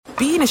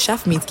being a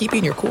chef means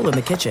keeping your cool in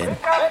the kitchen.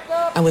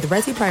 And with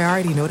Resi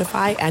Priority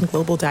Notify and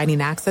Global Dining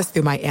Access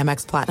through my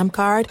Amex Platinum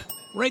card,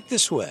 Right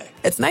this way.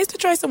 it's nice to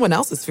try someone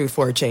else's food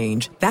for a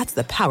change. That's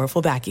the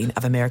powerful backing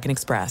of American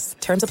Express.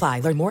 Terms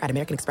apply. Learn more at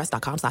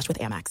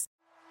americanexpress.com/withAmex.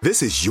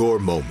 This is your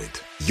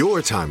moment,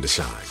 your time to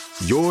shine,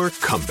 your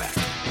comeback.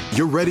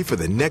 You're ready for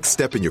the next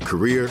step in your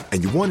career,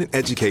 and you want an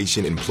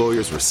education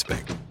employers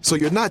respect. So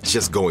you're not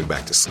just going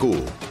back to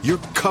school, you're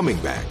coming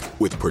back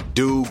with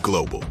Purdue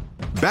Global.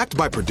 Backed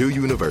by Purdue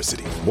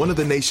University, one of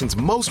the nation's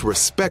most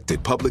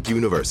respected public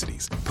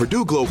universities,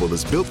 Purdue Global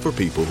is built for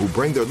people who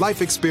bring their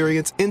life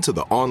experience into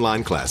the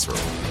online classroom.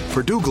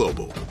 Purdue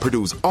Global,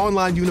 Purdue's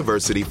online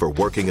university for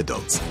working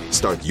adults.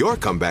 Start your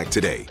comeback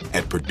today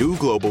at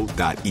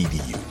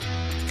purdueglobal.edu.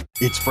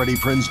 It's Freddie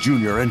Prinze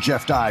Jr. and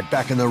Jeff Dye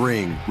back in the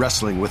ring.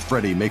 Wrestling with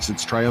Freddie makes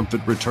its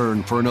triumphant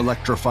return for an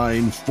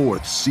electrifying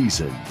 4th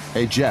season.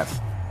 Hey, Jeff,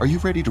 are you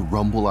ready to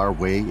rumble our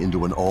way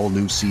into an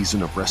all-new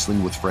season of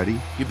Wrestling with Freddie?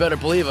 You better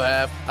believe I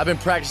have. I've been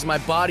practicing my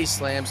body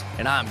slams,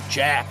 and I'm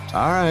jacked.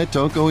 All right,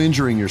 don't go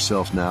injuring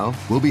yourself now.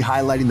 We'll be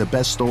highlighting the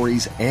best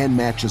stories and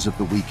matches of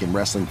the week in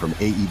wrestling from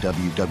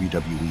AEW,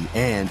 WWE,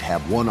 and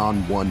have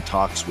one-on-one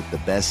talks with the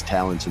best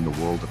talents in the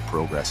world of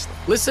pro wrestling.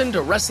 Listen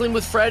to Wrestling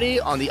with Freddie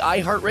on the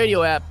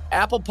iHeartRadio app,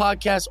 Apple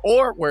Podcasts,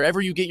 or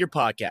wherever you get your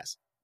podcasts.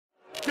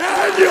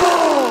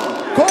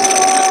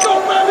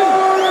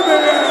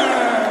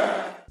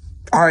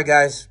 All right,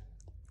 guys,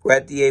 we're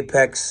at the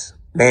apex.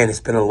 Man, it's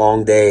been a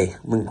long day.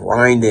 I've been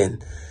grinding,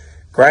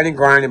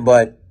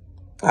 but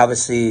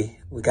obviously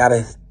we got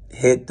to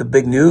hit the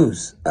big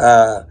news.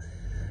 Jon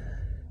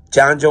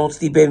Jones,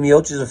 Stipe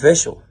Miocic is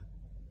official.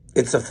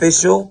 It's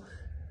official.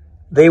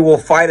 They will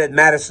fight at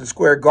Madison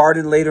Square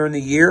Garden later in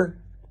the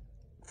year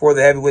for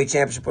the heavyweight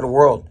championship of the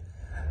world.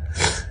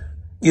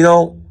 You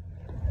know,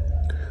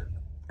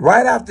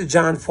 right after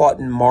Jon fought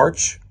in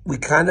March, we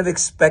kind of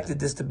expected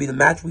this to be the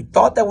match. We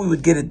thought that we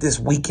would get it this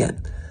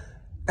weekend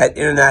at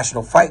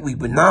International Fight Week,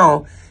 but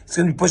now it's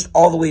going to be pushed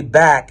all the way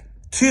back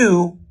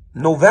to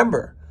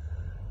November,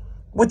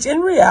 which in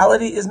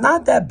reality is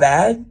not that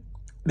bad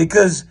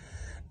because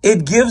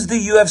it gives the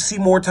UFC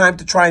more time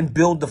to try and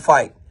build the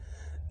fight.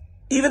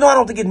 Even though I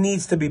don't think it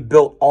needs to be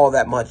built all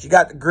that much. You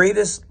got the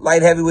greatest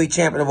light heavyweight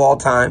champion of all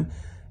time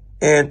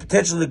and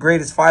potentially the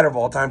greatest fighter of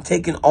all time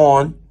taking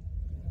on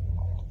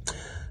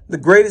the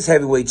greatest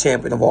heavyweight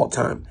champion of all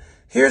time.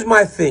 Here's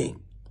my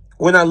thing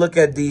when I look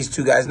at these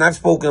two guys, and I've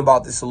spoken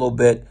about this a little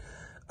bit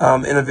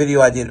in a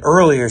video I did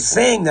earlier,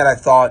 saying that I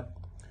thought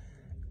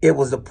it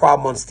was the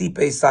problem on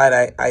Stipe's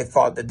side. I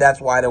thought that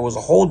that's why there was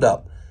a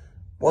holdup.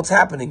 What's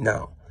happening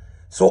now?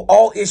 So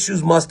all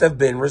issues must have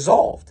been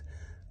resolved.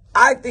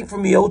 I think for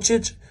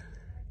Miocic,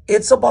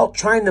 it's about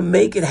trying to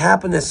make it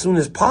happen as soon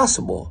as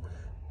possible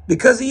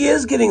because he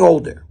is getting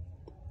older.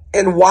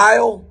 And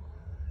while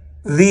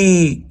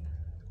the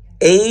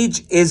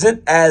age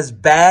isn't as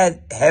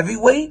bad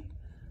heavyweight,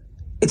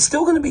 it's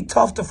still going to be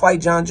tough to fight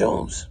Jon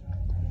Jones.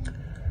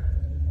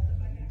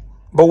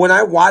 But when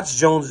I watched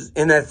Jones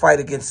in that fight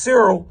against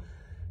Cyril,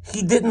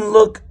 he didn't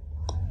look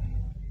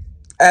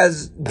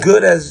as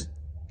good as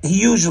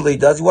he usually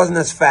does. He wasn't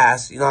as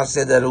fast. You know, I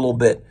said that a little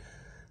bit.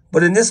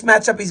 But in this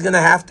matchup, he's going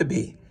to have to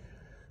be.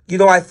 You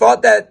know, I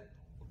thought that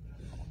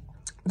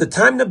the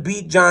time to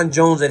beat Jon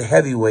Jones at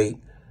heavyweight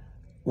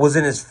was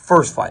in his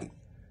first fight,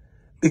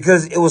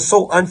 because it was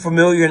so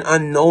unfamiliar and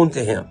unknown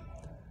to him.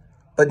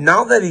 But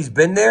now that he's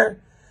been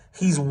there,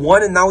 he's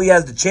won, and now he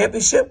has the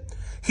championship,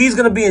 he's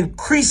going to be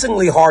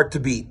increasingly hard to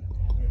beat.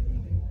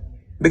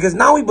 Because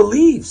now he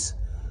believes.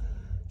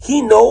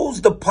 He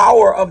knows the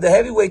power of the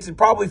heavyweights and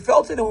probably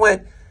felt it and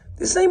went,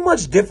 this ain't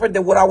much different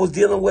than what I was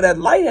dealing with at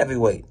light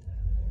heavyweight.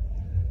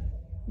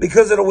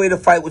 Because of the way the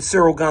fight with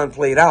Cyril Gane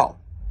played out.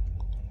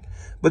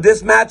 But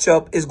this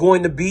matchup is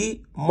going to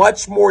be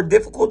much more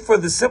difficult for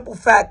the simple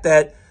fact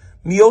that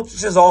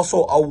Miocic is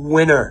also a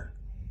winner.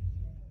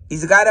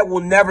 He's a guy that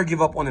will never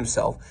give up on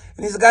himself.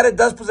 And he's a guy that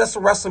does possess a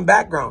wrestling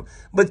background.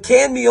 But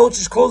can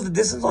Miocic close the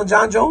distance on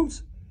Jon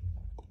Jones?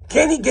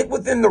 Can he get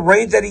within the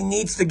range that he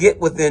needs to get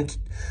within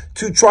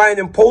to try and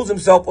impose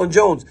himself on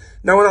Jones?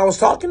 Now, when I was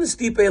talking to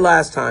Stipe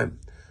last time,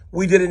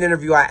 we did an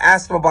interview. I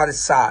asked him about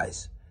his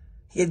size.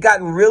 He had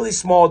gotten really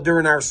small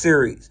during our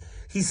series.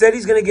 He said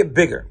he's going to get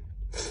bigger.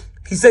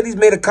 He said he's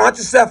made a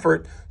conscious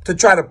effort to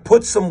try to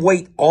put some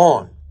weight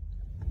on.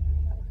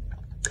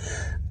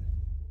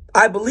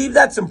 I believe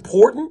that's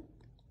important,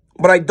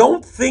 but I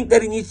don't think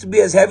that he needs to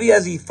be as heavy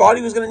as he thought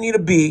he was going to need to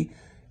be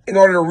in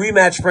order to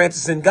rematch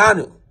Francis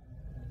Ngannou.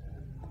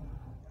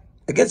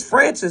 Against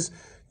Francis,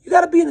 you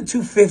got to be in the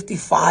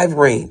 255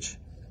 range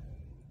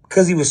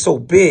because he was so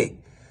big.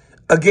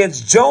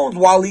 Against Jones,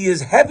 while he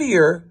is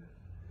heavier,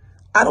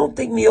 I don't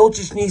think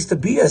Miocic needs to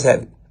be as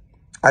heavy.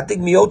 I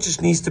think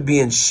Miocic needs to be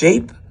in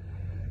shape.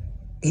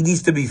 He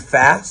needs to be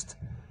fast,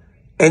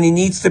 and he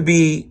needs to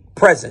be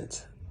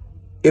present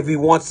if he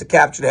wants to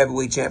capture the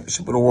heavyweight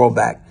championship of the world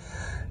back.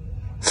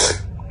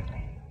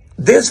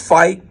 This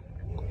fight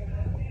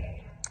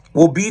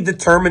will be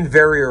determined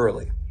very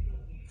early,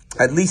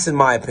 at least in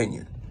my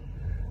opinion.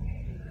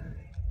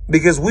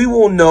 Because we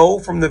will know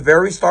from the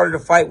very start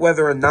of the fight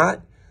whether or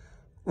not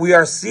we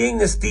are seeing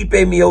the Stipe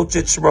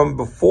Miocic from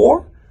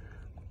before,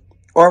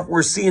 or if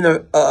we're seeing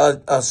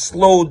a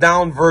slowed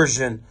down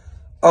version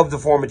of the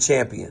former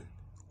champion.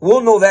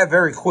 We'll know that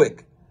very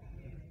quick.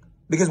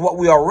 Because what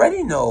we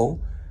already know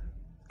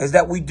is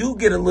that we do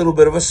get a little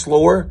bit of a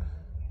slower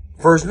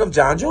version of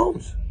Jon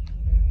Jones.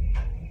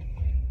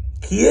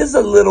 He is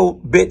a little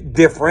bit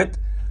different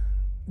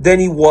than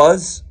he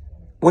was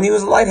when he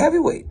was a light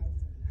heavyweight.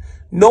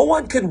 No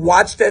one could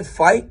watch that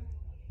fight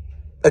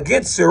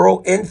against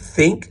Cyril and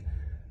think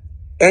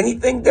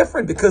anything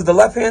different, because the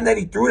left hand that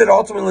he threw that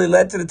ultimately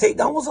led to the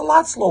takedown was a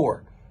lot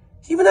slower.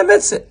 He even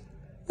admits it.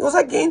 It was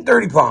like gained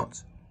 30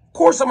 pounds. Of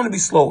course I'm going to be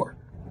slower.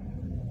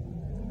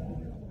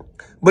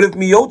 But if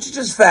Miocic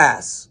is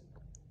fast,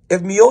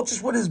 if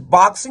Miocic with his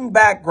boxing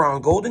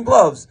background, Golden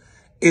Gloves,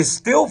 is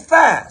still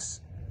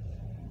fast,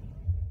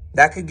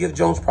 that could give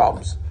Jones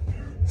problems.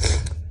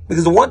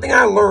 Because the one thing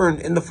I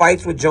learned in the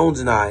fights with Jones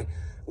and I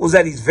was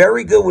that he's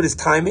very good with his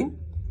timing.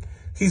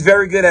 He's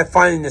very good at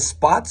finding the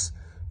spots,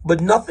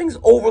 but nothing's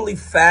overly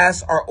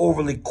fast or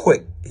overly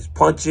quick. His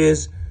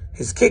punches,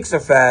 his kicks are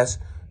fast.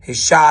 His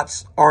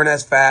shots aren't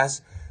as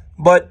fast,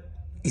 but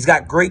he's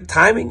got great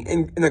timing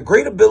and a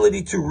great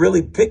ability to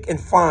really pick and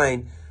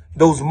find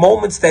those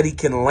moments that he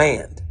can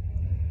land.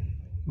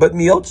 But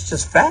Miocic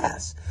is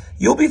fast.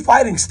 You'll be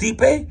fighting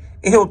Stipe, and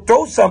he'll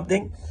throw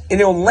something, and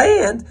he'll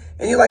land,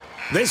 and you're like...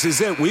 This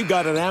is it. We've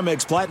got an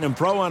Amex Platinum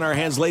Pro on our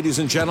hands, ladies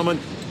and gentlemen.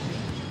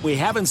 We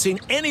haven't seen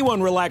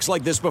anyone relax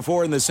like this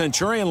before in the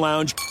Centurion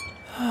Lounge.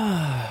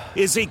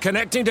 Is he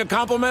connecting to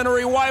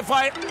complimentary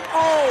Wi-Fi?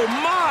 Oh,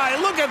 my!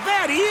 Look at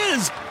that! He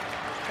is!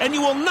 And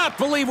you will not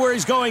believe where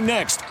he's going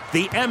next.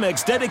 The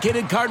Amex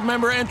dedicated card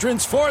member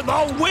entrance for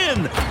the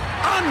win!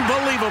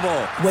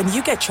 Unbelievable! When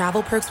you get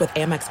travel perks with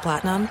Amex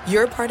Platinum,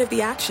 you're part of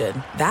the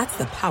action. That's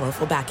the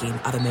powerful backing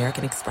of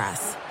American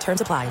Express.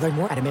 Terms apply. Learn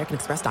more at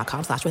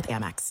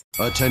americanexpress.com/withAmex.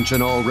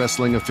 Attention all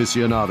wrestling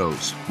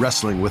aficionados.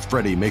 Wrestling with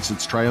Freddie makes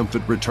its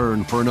triumphant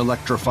return for an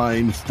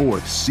electrifying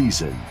 4th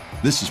season.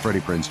 This is Freddie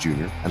Prinze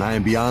Jr., and I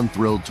am beyond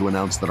thrilled to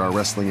announce that our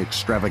wrestling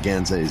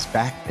extravaganza is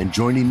back, and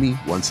joining me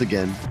once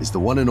again is the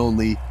one and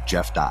only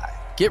Jeff Dye.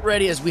 Get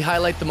ready as we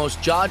highlight the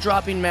most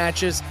jaw-dropping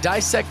matches,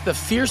 dissect the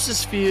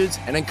fiercest feuds,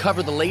 and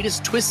uncover the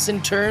latest twists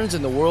and turns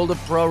in the world of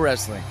pro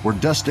wrestling. We're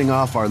dusting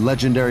off our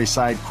legendary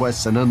side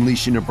quests and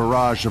unleashing a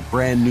barrage of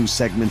brand new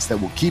segments that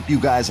will keep you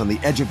guys on the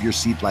edge of your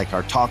seat, like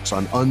our talks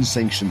on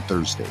Unsanctioned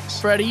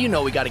Thursdays. Freddie, you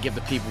know we got to give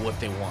the people what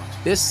they want.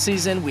 This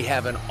season, we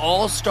have an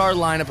all-star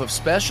lineup of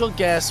special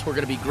guests who are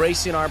going to be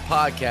gracing our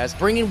podcast,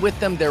 bringing with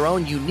them their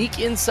own unique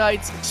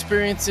insights,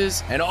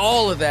 experiences, and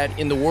all of that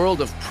in the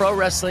world of pro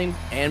wrestling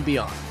and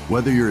beyond.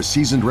 Whether you're a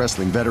seasoned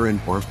wrestling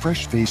veteran or a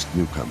fresh-faced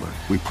newcomer,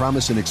 we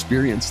promise an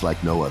experience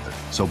like no other.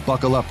 So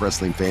buckle up,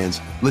 wrestling fans.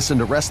 Listen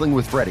to Wrestling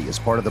with Freddie as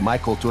part of the My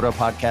Cultura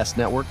Podcast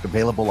Network,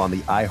 available on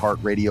the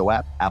iHeartRadio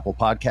app, Apple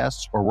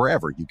Podcasts, or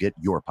wherever you get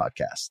your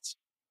podcasts.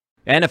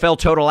 NFL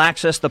Total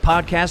Access, the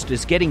podcast,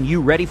 is getting you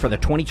ready for the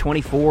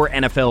 2024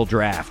 NFL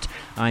Draft.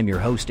 I'm your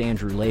host,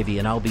 Andrew Levy,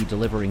 and I'll be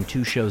delivering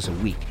 2 shows a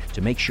week to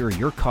make sure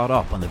you're caught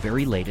up on the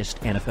very latest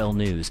NFL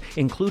news,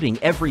 including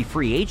every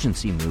free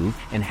agency move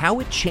and how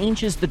it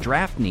changes the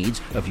draft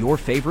needs of your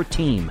favorite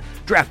team.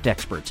 Draft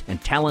experts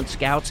and talent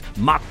scouts,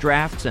 mock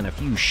drafts, and a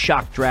few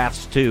shock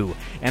drafts, too.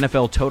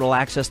 NFL Total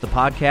Access, the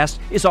podcast,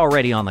 is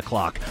already on the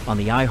clock on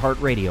the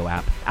iHeartRadio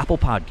app, Apple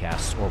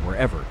Podcasts, or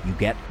wherever you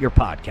get your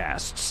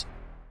podcasts.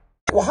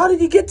 Well, how did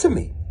he get to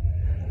me?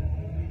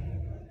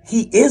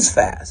 He is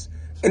fast.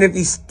 And if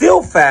he's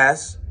still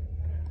fast,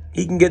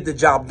 he can get the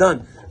job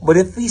done. But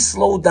if he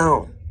slowed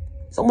down,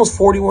 he's almost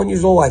 41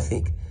 years old, I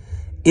think.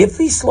 If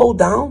he slowed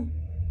down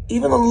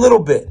even a little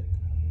bit,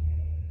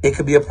 it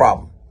could be a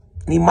problem.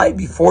 And he might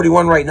be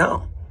 41 right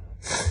now.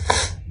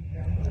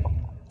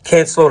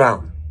 Can't slow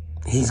down.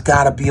 He's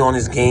got to be on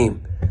his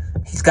game.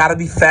 He's got to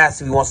be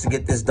fast if he wants to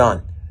get this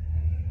done.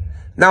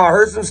 Now, I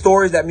heard some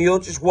stories that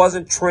Miocic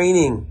wasn't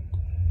training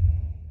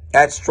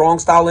at Strong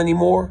Style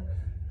anymore.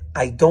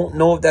 I don't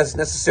know if that's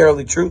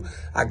necessarily true.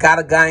 I got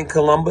a guy in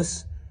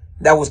Columbus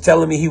that was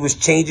telling me he was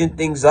changing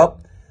things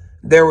up.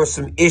 There were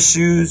some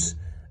issues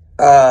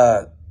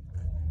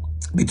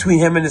between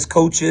him and his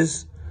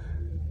coaches.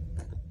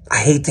 I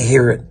hate to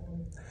hear it,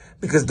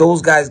 because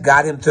those guys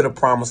got him to the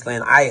promised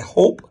land. I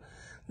hope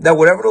that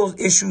whatever those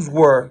issues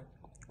were,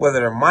 whether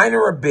they're minor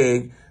or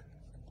big,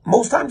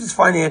 most times it's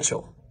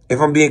financial, if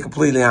I'm being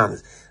completely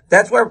honest.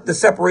 That's where the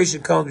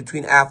separation comes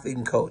between athlete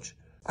and coach.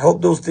 I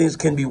hope those things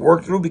can be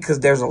worked through, because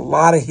there's a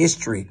lot of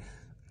history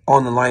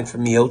on the line for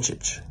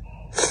Miocic.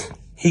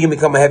 He can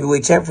become a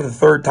heavyweight champ for the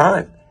 3rd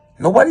time.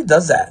 Nobody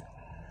does that.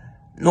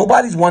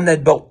 Nobody's won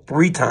that belt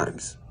 3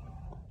 times.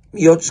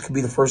 Miocic could be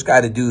the first guy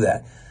to do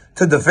that.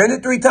 To defend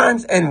it 3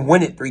 times and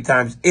win it 3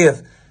 times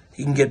if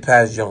he can get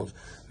past Jones.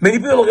 Many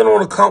people are going to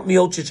want to count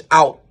Miocic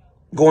out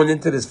going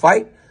into this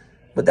fight,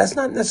 but that's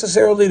not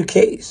necessarily the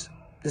case.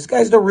 This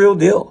guy's the real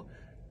deal,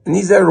 and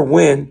he's there to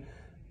win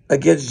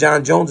against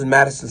Jon Jones in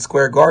Madison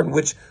Square Garden,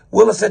 which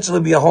will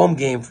essentially be a home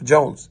game for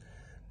Jones.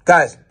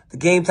 Guys, The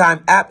Game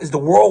Time app is the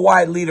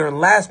worldwide leader in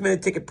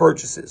last-minute ticket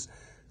purchases.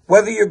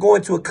 Whether you're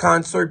going to a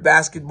concert,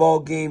 basketball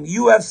game,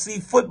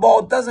 UFC, football,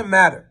 it doesn't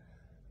matter.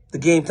 The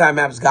Game Time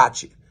app's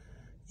got you.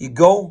 You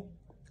go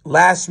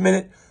last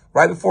minute,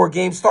 right before a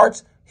game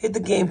starts, hit the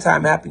Game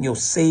Time app and you'll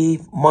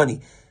save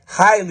money.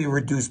 Highly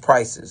reduced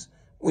prices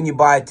when you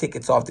buy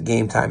tickets off the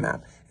Game Time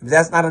app. If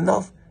that's not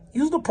enough,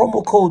 use the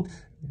promo code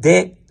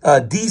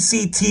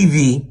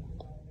DCTV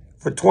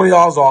for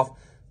 $20 off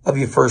of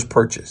your first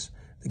purchase.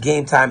 The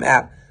Game Time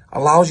app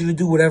allows you to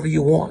do whatever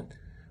you want.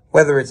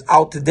 Whether it's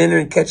out to dinner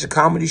and catch a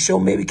comedy show,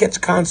 maybe catch a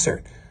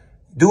concert.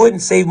 Do it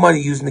and save money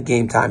using the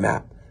Game Time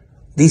app.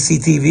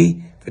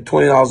 DCTV for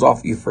 $20 off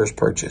of your first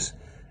purchase.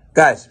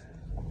 Guys,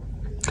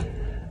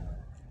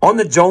 on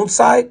the Jones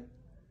side,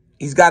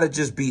 he's got to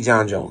just beat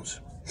Jon Jones.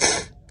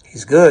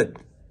 He's good.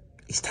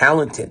 He's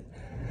talented.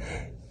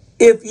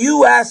 If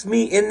you ask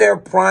me in their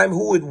prime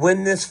who would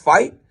win this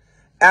fight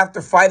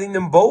after fighting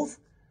them both,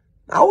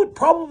 I would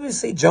probably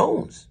say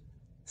Jones,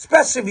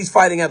 especially if he's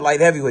fighting at light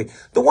heavyweight.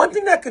 The one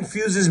thing that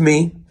confuses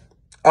me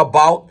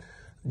about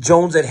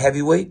Jones at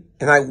heavyweight,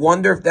 and I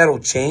wonder if that'll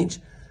change,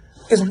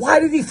 is why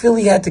did he feel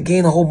he had to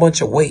gain a whole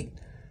bunch of weight?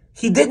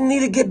 He didn't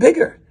need to get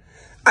bigger.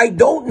 I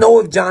don't know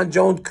if Jon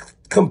Jones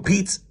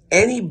competes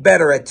any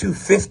better at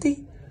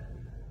 250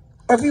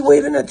 or if he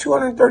weighed in at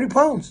 230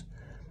 pounds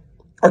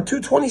or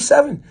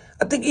 227.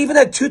 I think even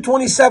at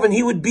 227,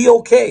 he would be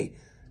okay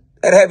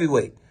at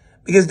heavyweight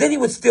because then he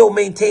would still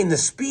maintain the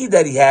speed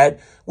that he had,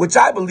 which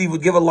I believe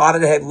would give a lot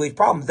of the heavyweight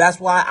problems. That's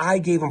why I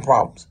gave him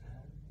problems.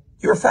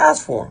 You were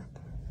fast for him.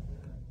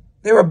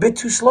 They were a bit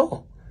too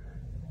slow.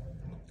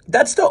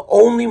 That's the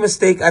only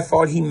mistake I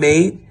thought he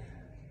made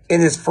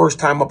in his first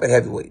time up at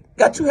heavyweight.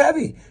 Got too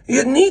heavy. He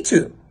didn't need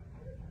to.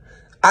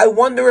 I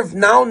wonder if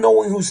now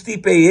knowing who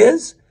Stipe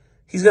is,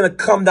 he's going to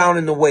come down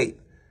in the weight.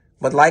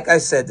 But like I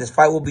said, this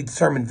fight will be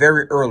determined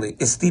very early.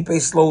 Is Stipe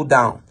slowed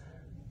down?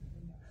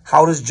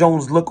 How does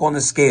Jones look on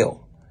the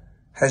scale?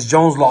 Has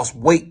Jones lost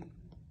weight?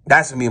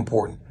 That's going to be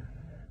important.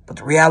 But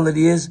the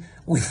reality is,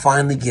 we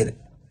finally get it.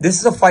 This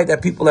is a fight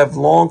that people have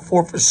longed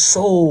for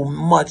so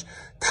much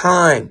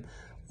time.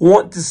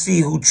 Want to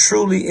see who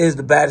truly is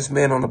the baddest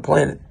man on the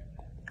planet.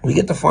 We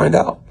get to find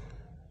out.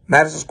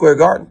 Madison Square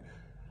Garden.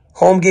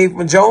 Home game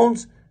for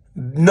Jones.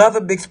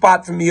 Another big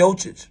spot for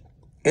Miocic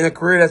in a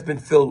career that's been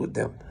filled with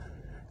them.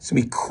 It's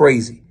going to be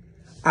crazy.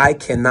 I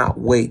cannot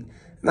wait.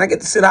 And I get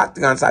to sit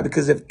octagon side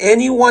because if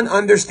anyone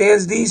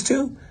understands these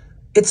two,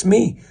 it's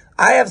me.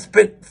 I have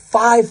spent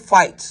 5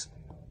 fights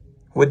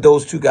with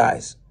those two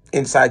guys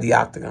inside the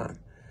octagon.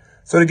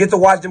 So to get to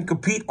watch them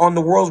compete on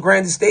the world's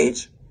grandest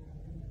stage,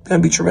 it's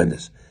going to be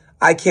tremendous.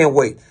 I can't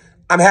wait.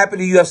 I'm happy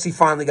the UFC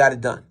finally got it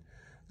done.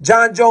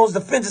 Jon Jones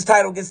defends his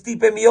title against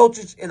Stipe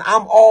Miocic, and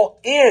I'm all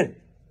in.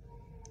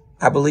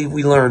 I believe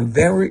we learned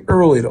very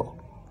early,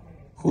 though,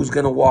 who's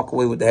going to walk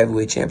away with the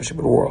heavyweight championship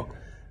of the world.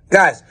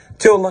 Guys,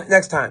 till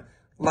next time,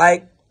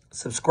 like,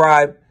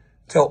 subscribe,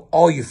 tell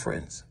all your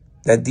friends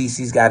that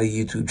DC's got a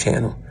YouTube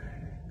channel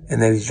and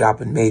that he's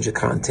dropping major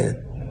content.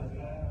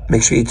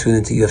 Make sure you tune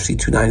into UFC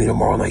 290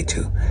 tomorrow night,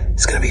 too.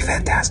 It's going to be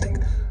fantastic.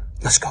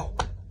 Let's go.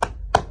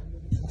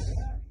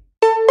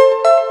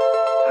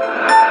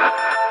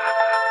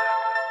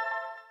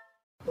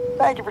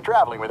 Thank you for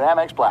traveling with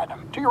Amex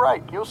Platinum. To your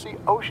right, you'll see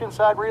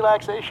oceanside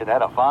relaxation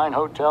at a fine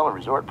hotel and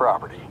resort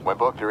property. When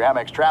booked through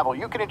Amex Travel,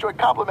 you can enjoy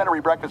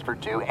complimentary breakfast for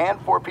 2 and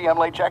 4 p.m.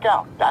 late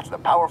checkout. That's the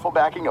powerful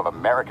backing of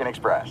American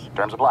Express.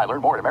 Terms apply. Learn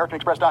more at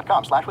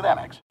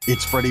americanexpress.com/withAmex.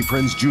 It's Freddie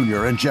Prinze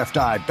Jr. and Jeff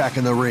Dye back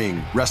in the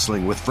ring.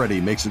 Wrestling with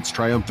Freddie makes its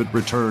triumphant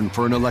return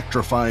for an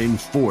electrifying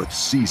 4th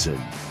season.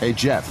 Hey,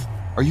 Jeff,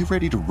 are you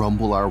ready to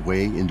rumble our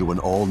way into an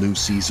all-new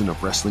season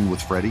of Wrestling with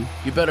Freddie?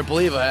 You better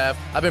believe I have.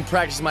 I've been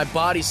practicing my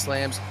body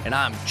slams, and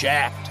I'm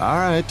jacked. All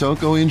right, don't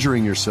go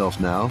injuring yourself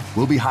now.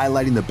 We'll be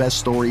highlighting the best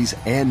stories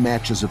and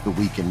matches of the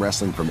week in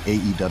wrestling from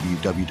AEW,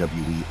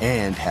 WWE,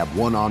 and have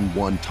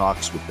one-on-one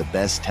talks with the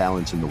best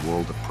talents in the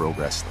world of pro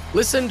wrestling.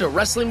 Listen to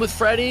Wrestling with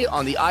Freddie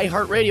on the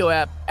iHeartRadio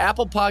app,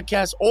 Apple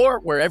Podcasts, or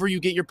wherever you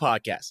get your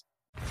podcasts.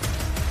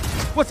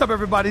 What's up,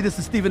 everybody? This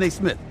is Stephen A.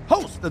 Smith,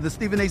 host of the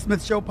Stephen A.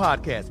 Smith Show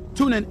podcast.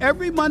 Tune in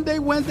every Monday,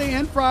 Wednesday,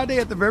 and Friday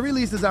at the very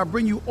least as I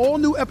bring you all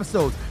new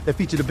episodes that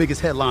feature the biggest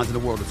headlines in the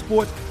world of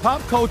sports,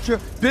 pop culture,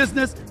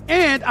 business,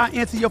 and I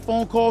answer your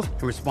phone calls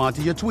and respond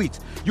to your tweets.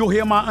 You'll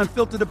hear my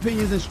unfiltered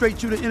opinions and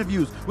straight-shooter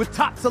interviews with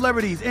top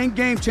celebrities and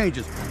game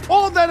changers.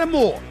 All that and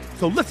more.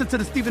 So listen to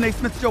the Stephen A.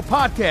 Smith Show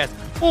podcast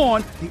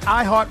on the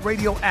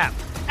iHeartRadio app,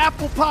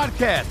 Apple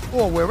Podcasts,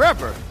 or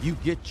wherever you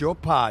get your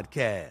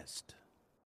podcast.